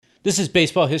This is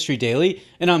Baseball History Daily,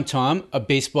 and I'm Tom, a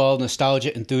baseball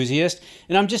nostalgia enthusiast,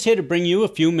 and I'm just here to bring you a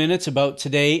few minutes about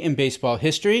today in baseball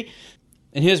history.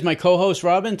 And here's my co-host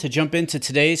Robin to jump into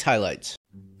today's highlights.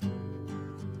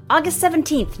 August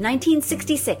 17th,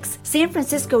 1966, San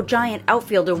Francisco Giant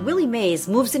outfielder Willie Mays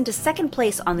moves into second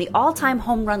place on the all-time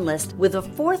home run list with a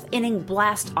fourth-inning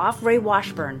blast off Ray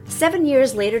Washburn. 7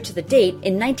 years later to the date,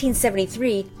 in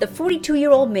 1973, the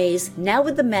 42-year-old Mays, now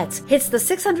with the Mets, hits the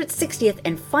 660th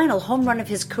and final home run of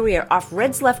his career off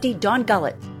Reds lefty Don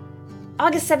Gullett.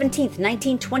 August 17,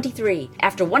 1923.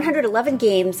 After 111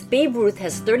 games, Babe Ruth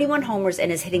has 31 homers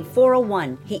and is hitting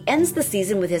 .401. He ends the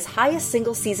season with his highest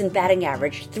single-season batting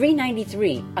average,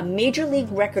 .393, a Major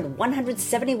League record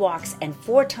 170 walks and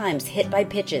 4 times hit by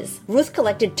pitches. Ruth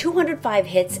collected 205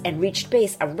 hits and reached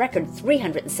base a record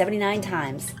 379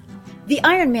 times. The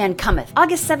Iron Man cometh.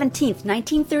 August 17,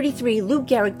 1933, Lou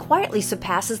Gehrig quietly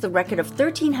surpasses the record of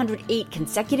 1,308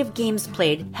 consecutive games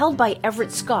played held by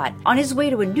Everett Scott on his way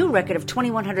to a new record of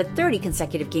 2,130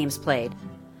 consecutive games played.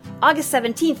 August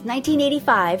 17,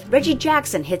 1985, Reggie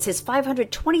Jackson hits his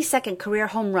 522nd career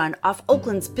home run off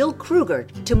Oakland's Bill Kruger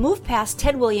to move past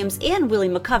Ted Williams and Willie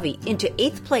McCovey into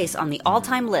 8th place on the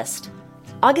all-time list.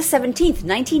 August 17,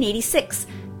 1986,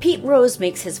 Pete Rose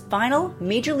makes his final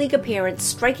Major League appearance,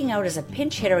 striking out as a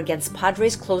pinch hitter against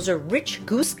Padres closer Rich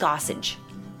Goose Gossage.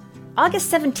 August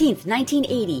 17,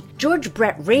 1980, George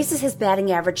Brett raises his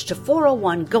batting average to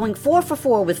 .401, going 4 for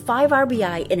 4 with 5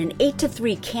 RBI in an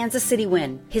 8-3 Kansas City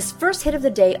win. His first hit of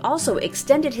the day also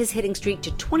extended his hitting streak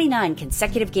to 29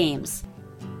 consecutive games.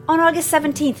 On August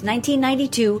 17,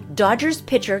 1992, Dodgers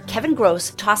pitcher Kevin Gross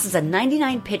tosses a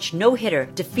 99-pitch no-hitter,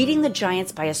 defeating the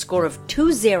Giants by a score of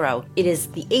 2-0. It is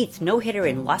the 8th no-hitter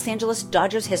in Los Angeles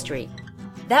Dodgers history.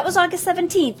 That was August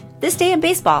 17th, this day in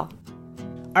baseball.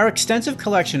 Our extensive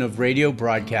collection of radio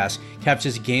broadcasts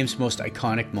captures the game's most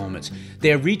iconic moments.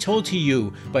 They are retold to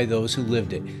you by those who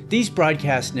lived it. These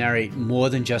broadcasts narrate more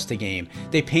than just a game.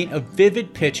 They paint a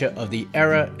vivid picture of the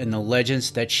era and the legends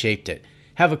that shaped it.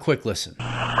 Have a quick listen.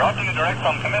 Brought to you direct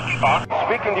from Comiskey Park.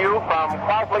 Speaking to you from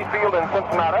Crosley Field in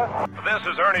Cincinnati. This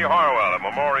is Ernie Harwell at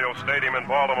Memorial Stadium in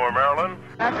Baltimore, Maryland.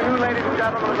 Good afternoon, ladies and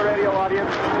gentlemen of the radio audience.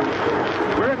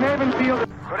 We're at Haven Field.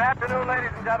 Good afternoon,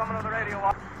 ladies and gentlemen of the radio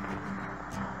audience.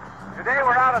 Today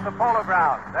we're out at the Polo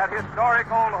Grounds, that historic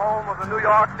old home of the New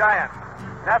York Giants,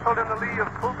 nestled in the lee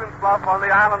of Coogan's Bluff on the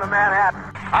island of Manhattan.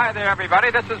 Hi there, everybody.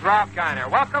 This is Rob Kiner.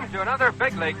 Welcome to another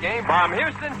big league game from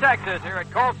Houston, Texas, here at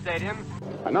Colt Stadium.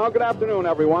 And now, good afternoon,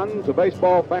 everyone, to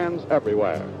baseball fans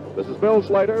everywhere. This is Bill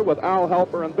Slater with Al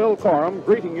Helper and Bill Corum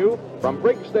greeting you from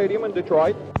Briggs Stadium in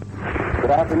Detroit. Good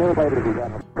afternoon, ladies and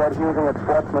gentlemen. Fred Husing at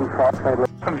Sportsman Talk.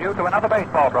 Welcome you to another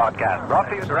baseball broadcast,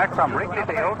 brought to you direct from Wrigley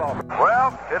Field.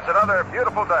 Well, it's another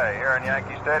beautiful day here in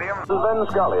Yankee Stadium. This is Ben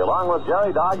Scully, along with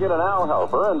Jerry Doggett and Al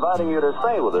Helper, inviting you to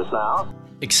stay with us now.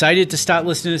 Excited to start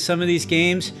listening to some of these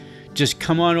games? Just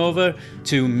come on over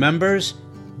to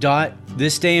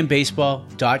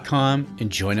members.thisdayinbaseball.com and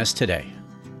join us today.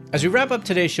 As we wrap up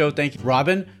today's show, thank you,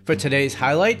 Robin, for today's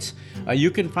highlights.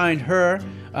 You can find her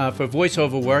for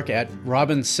voiceover work at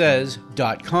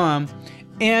robinsays.com.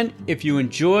 And if you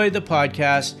enjoy the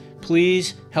podcast,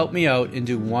 please help me out and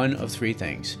do one of 3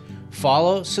 things.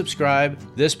 Follow, subscribe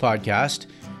this podcast,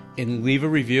 and leave a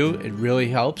review. It really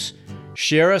helps.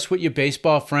 Share us with your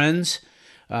baseball friends.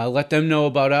 Let them know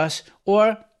about us.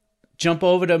 Or jump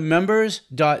over to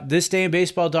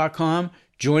members.thisdayinbaseball.com.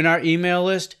 Join our email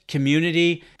list,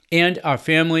 community, and our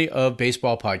family of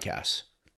baseball podcasts.